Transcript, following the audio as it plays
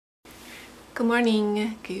Good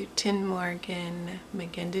morning, guten Morgen,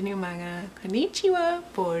 magandang umaga, konnichiwa,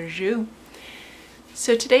 bonjour.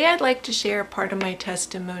 So today I'd like to share a part of my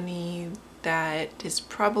testimony that is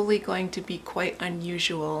probably going to be quite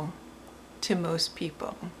unusual to most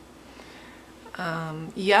people.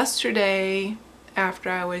 Yesterday,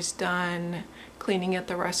 after I was done cleaning at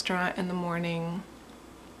the restaurant in the morning,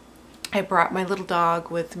 I brought my little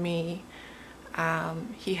dog with me.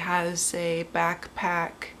 He has a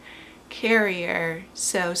backpack carrier,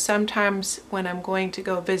 so sometimes when I'm going to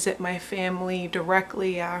go visit my family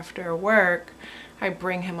directly after work, I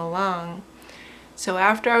bring him along. So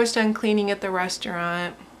after I was done cleaning at the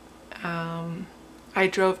restaurant, I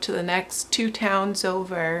drove to the next 2 towns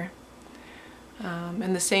over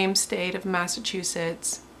in the same state of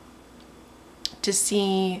Massachusetts to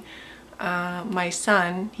see my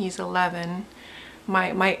son. He's 11.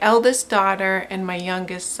 My eldest daughter and my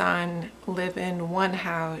youngest son live in one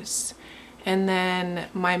house, and then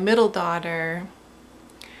my middle daughter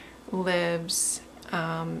lives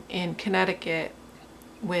in Connecticut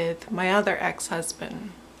with my other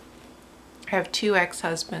ex-husband. I have 2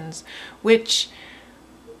 ex-husbands, which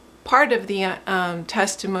part of the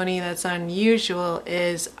testimony that's unusual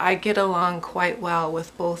is I get along quite well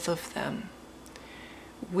with both of them.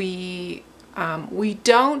 We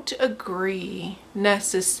don't agree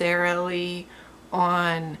necessarily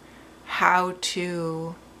on how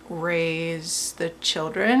to raise the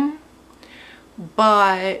children,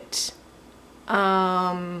 but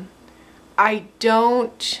I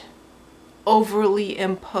don't overly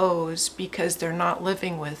impose because they're not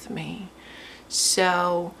living with me.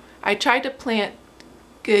 So I try to plant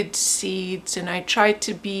good seeds and I try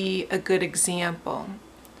to be a good example.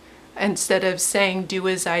 Instead of saying do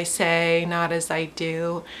as I say, not as I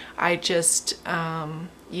do, I just,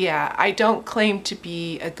 I don't claim to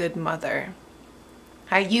be a good mother.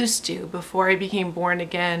 I used to. Before I became born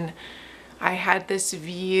again, I had this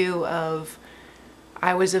view of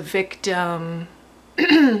I was a victim.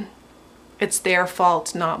 It's their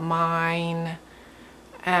fault, not mine.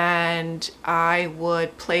 And I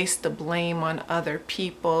would place the blame on other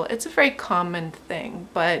people. It's a very common thing,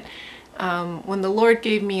 but when the Lord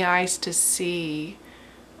gave me eyes to see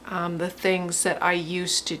the things that I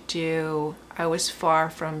used to do, I was far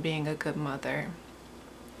from being a good mother.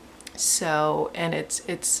 So, and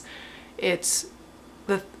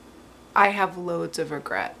I have loads of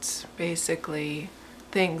regrets, basically,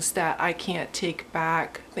 things that I can't take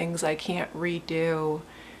back, things I can't redo,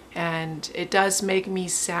 and it does make me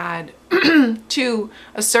sad to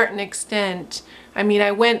a certain extent. I mean,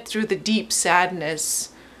 I went through the deep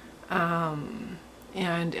sadness and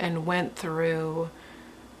went through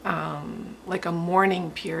like a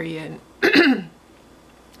mourning period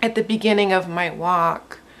at the beginning of my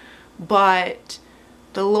walk, but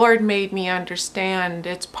the Lord made me understand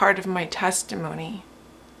it's part of my testimony,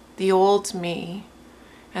 the old me,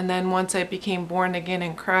 and then once I became born again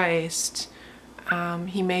in Christ,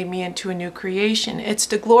 He made me into a new creation. It's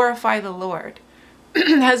to glorify the Lord.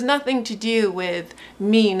 It has nothing to do with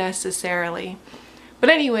me necessarily. But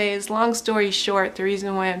anyways, long story short, the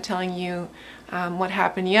reason why I'm telling you what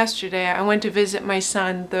happened yesterday, I went to visit my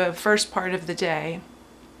son the first part of the day,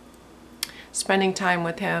 spending time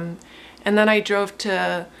with him. And then I drove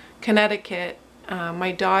to Connecticut.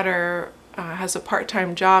 My daughter has a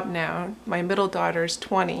part-time job now. My middle daughter's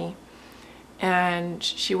 20, and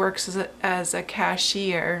she works as a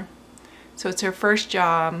cashier. So it's her first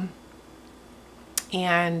job.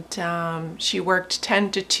 And she worked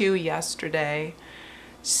 10 to 2 yesterday.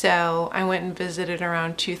 So I went and visited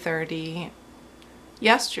around 2:30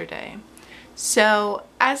 yesterday. So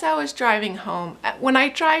as I was driving home, when I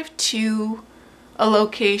drive to a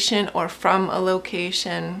location or from a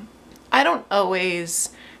location, I don't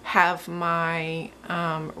always have my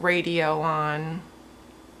radio on.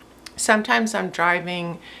 Sometimes I'm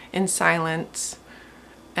driving in silence,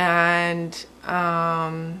 and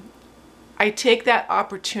I take that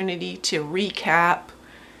opportunity to recap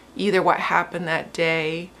either what happened that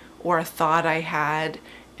day or a thought I had,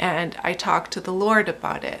 and I talk to the Lord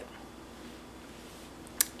about it.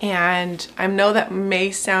 And I know that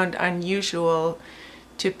may sound unusual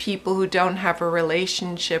to people who don't have a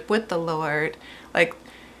relationship with the Lord. Like,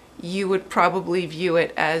 you would probably view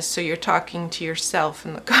it as, so you're talking to yourself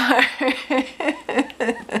in the car.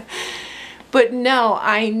 But no,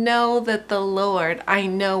 I know that the Lord, I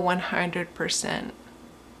know 100%.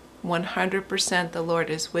 100% the Lord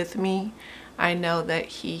is with me. I know that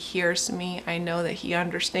He hears me. I know that He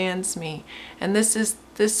understands me. And this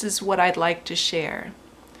is what I'd like to share.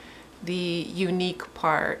 the unique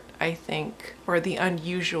part, I think, or the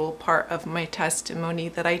unusual part of my testimony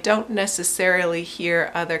that I don't necessarily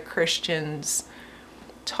hear other Christians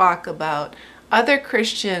talk about. Other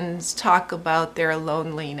Christians talk about their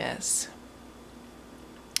loneliness,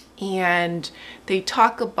 and they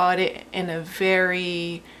talk about it in a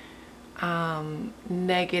very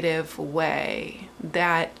negative way,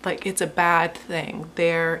 that like it's a bad thing,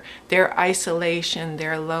 their isolation,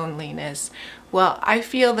 their loneliness. Well, I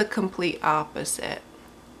feel the complete opposite,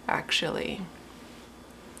 actually.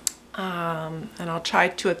 And I'll try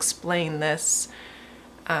to explain this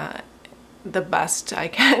the best I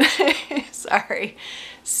can. Sorry.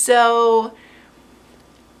 So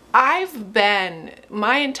I've been,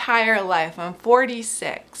 my entire life, I'm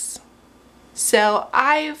 46, so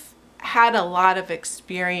I've had a lot of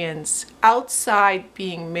experience outside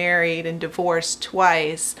being married and divorced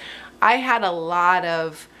twice. I had a lot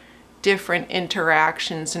of different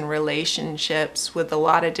interactions and relationships with a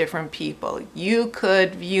lot of different people. You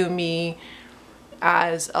could view me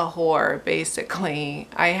as a whore, basically.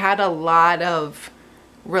 I had a lot of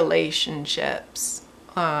relationships.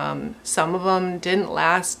 Some of them didn't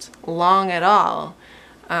last long at all.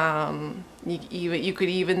 You could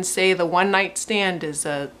even say the one night stand is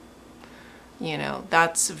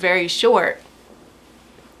that's very short.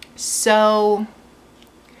 So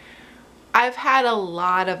I've had a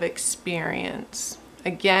lot of experience.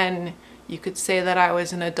 Again, you could say that I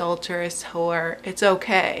was an adulterous whore. It's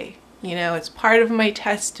okay. It's part of my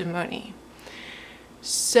testimony.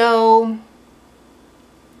 So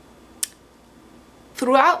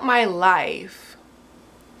throughout my life,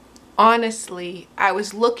 honestly, I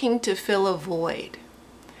was looking to fill a void.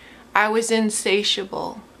 I was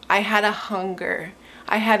insatiable. I had a hunger.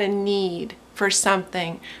 I had a need for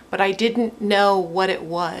something, but I didn't know what it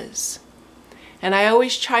was. And I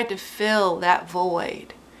always tried to fill that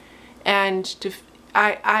void. And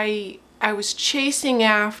I was chasing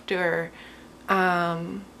after,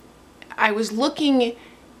 I was looking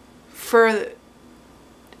for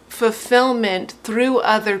fulfillment through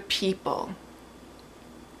other people,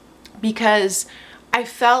 because I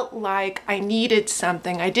felt like I needed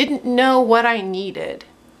something. I didn't know what I needed.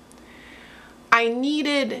 I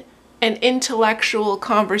needed an intellectual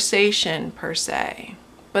conversation, per se.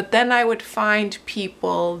 But then I would find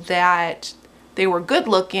people that they were good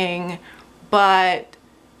looking, but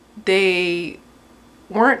they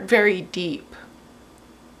weren't very deep.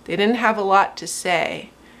 They didn't have a lot to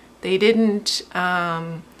say. They didn't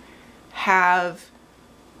have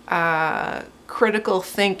critical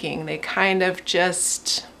thinking. They kind of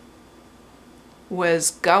just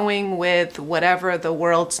was going with whatever the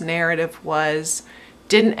world's narrative was,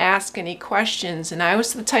 didn't ask any questions. And I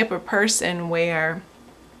was the type of person where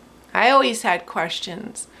I always had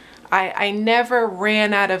questions. I never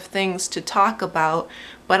ran out of things to talk about,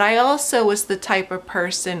 but I also was the type of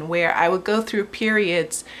person where I would go through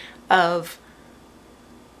periods of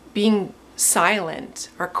being silent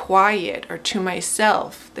or quiet or to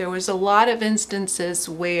myself. There was a lot of instances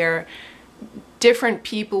where different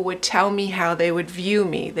people would tell me how they would view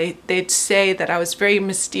me. They'd say that I was very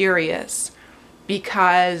mysterious,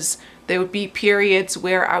 because there would be periods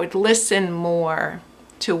where I would listen more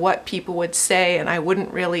to what people would say and I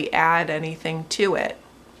wouldn't really add anything to it.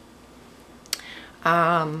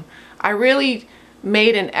 I really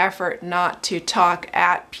made an effort not to talk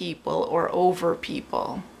at people or over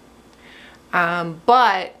people.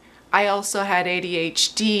 But I also had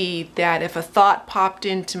ADHD, that if a thought popped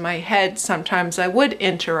into my head, sometimes I would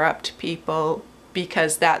interrupt people,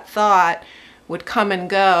 because that thought would come and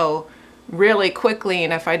go really quickly,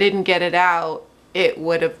 and if I didn't get it out, it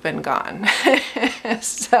would have been gone.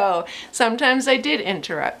 So sometimes I did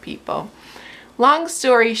interrupt people. Long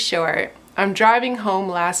story short, I'm driving home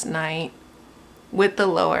last night with the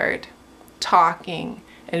Lord, talking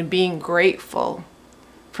and being grateful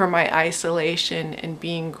for my isolation, and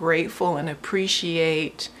being grateful and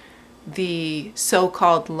appreciate the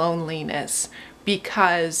so-called loneliness,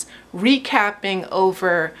 because recapping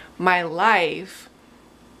over my life,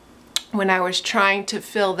 when I was trying to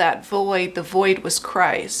fill that void, the void was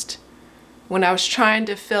Christ. When I was trying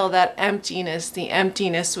to fill that emptiness, the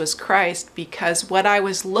emptiness was Christ, because what I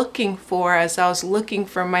was looking for, as I was looking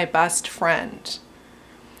for my best friend,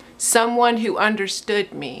 someone who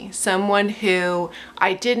understood me, someone who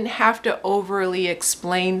I didn't have to overly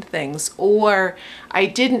explain things, or I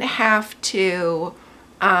didn't have to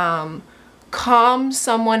calm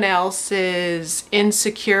someone else's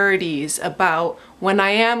insecurities about when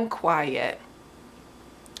I am quiet.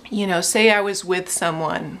 Say I was with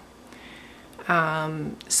someone,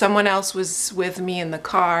 someone else was with me in the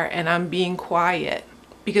car and I'm being quiet.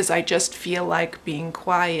 because I just feel like being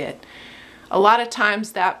quiet. A lot of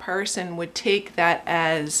times that person would take that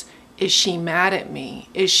as, is she mad at me?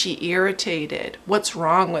 Is she irritated? What's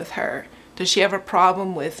wrong with her? Does she have a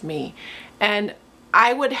problem with me? And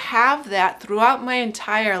I would have that throughout my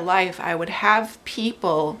entire life. I would have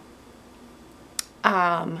people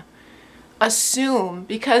assume,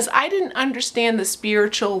 because I didn't understand the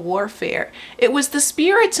spiritual warfare. It was the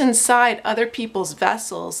spirits inside other people's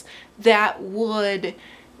vessels that would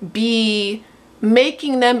be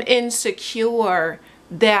making them insecure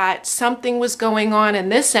that something was going on in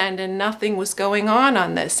this end and nothing was going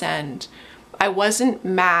on this end. I wasn't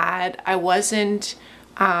mad. I wasn't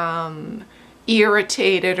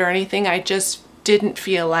irritated or anything. I just didn't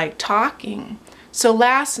feel like talking. So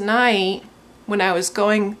last night, when I was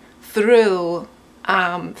going through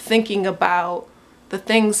thinking about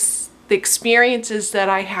the experiences that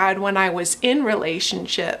I had when I was in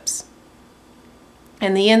relationships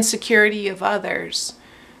and the insecurity of others,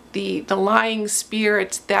 the lying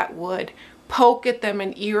spirits that would poke at them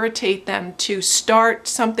and irritate them to start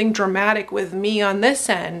something dramatic with me on this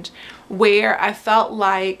end, where I felt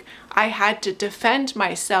like I had to defend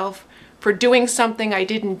myself for doing something I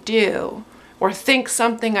didn't do, or think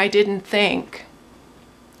something I didn't think,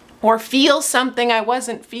 or feel something I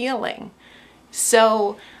wasn't feeling.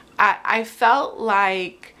 So I felt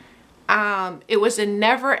like it was a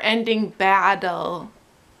never-ending battle.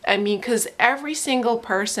 I mean, because every single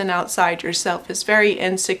person outside yourself is very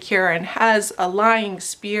insecure and has a lying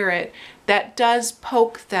spirit that does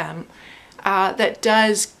poke them, that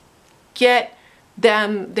does get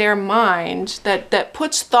them their mind, that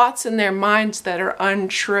puts thoughts in their minds that are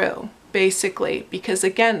untrue, basically. Because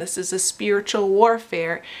again, this is a spiritual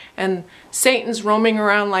warfare, and Satan's roaming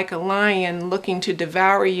around like a lion looking to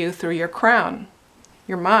devour you through your crown,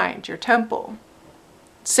 your mind, your temple.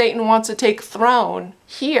 Satan wants to take throne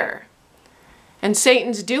here. And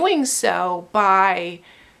Satan's doing so by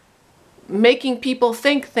making people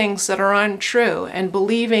think things that are untrue and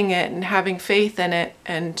believing it and having faith in it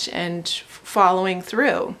and following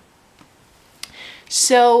through.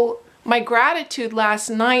 So my gratitude last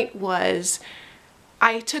night was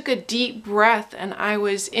I took a deep breath and I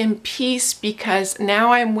was in peace, because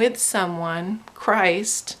now I'm with someone,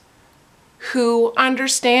 Christ, who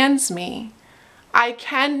understands me. I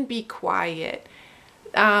can be quiet.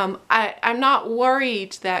 I'm not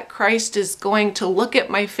worried that Christ is going to look at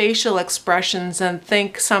my facial expressions and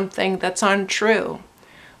think something that's untrue.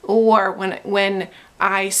 Or when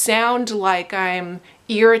I sound like I'm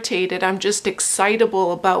irritated, I'm just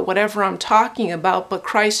excitable about whatever I'm talking about, but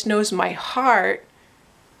Christ knows my heart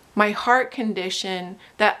condition,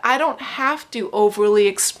 that I don't have to overly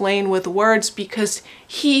explain with words, because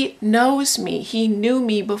He knows me. He knew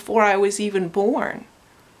me before I was even born.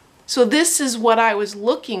 So this is what I was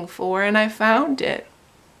looking for, and I found it.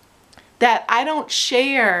 That I don't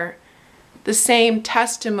share the same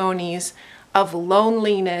testimonies of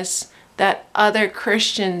loneliness that other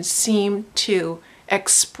Christians seem to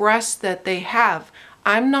express that they have.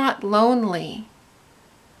 I'm not lonely.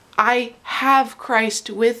 I have Christ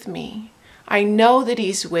with me. I know that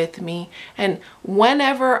He's with me. And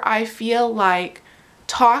whenever I feel like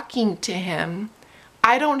talking to Him,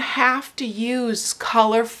 I don't have to use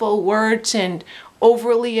colorful words and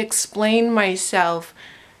overly explain myself.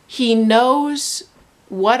 He knows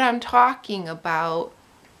what I'm talking about,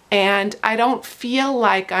 and I don't feel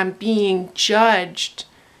like I'm being judged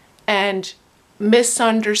and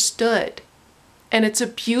misunderstood. And it's a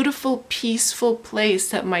beautiful, peaceful place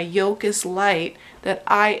that my yoke is light, that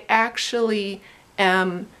I actually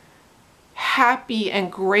am happy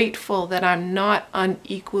and grateful that I'm not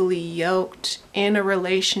unequally yoked in a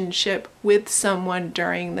relationship with someone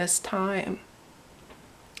during this time.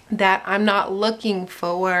 That I'm not looking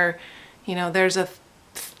for, there's a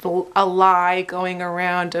lie going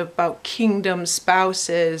around about kingdom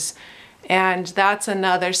spouses, and that's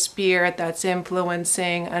another spirit that's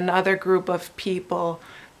influencing another group of people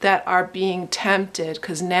that are being tempted,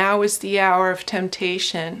 because now is the hour of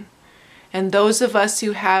temptation. And those of us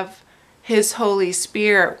who have His Holy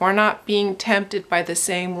Spirit, we're not being tempted by the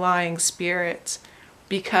same lying spirits,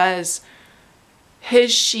 because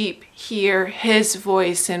His sheep hear His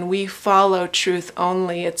voice and we follow truth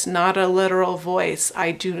only. It's not a literal voice.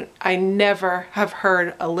 I never have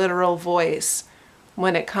heard a literal voice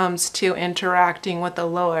when it comes to interacting with the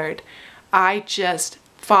Lord.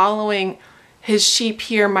 Following His sheep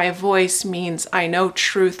hear my voice means I know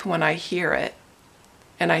truth when I hear it,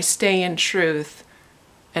 and I stay in truth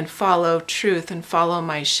and follow truth and follow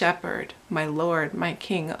my shepherd, my Lord, my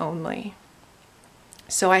King only.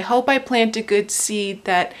 So I hope I plant a good seed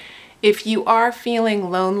that If you are feeling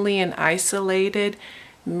lonely and isolated,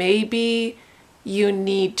 maybe you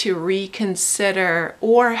need to reconsider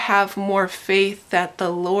or have more faith that the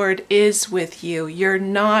Lord is with you. You're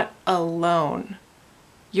not alone.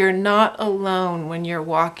 You're not alone when you're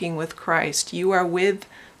walking with Christ. You are with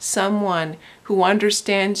someone who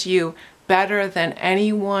understands you better than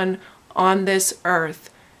anyone on this earth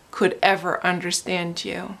could ever understand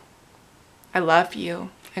you. I love you,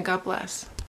 and God bless.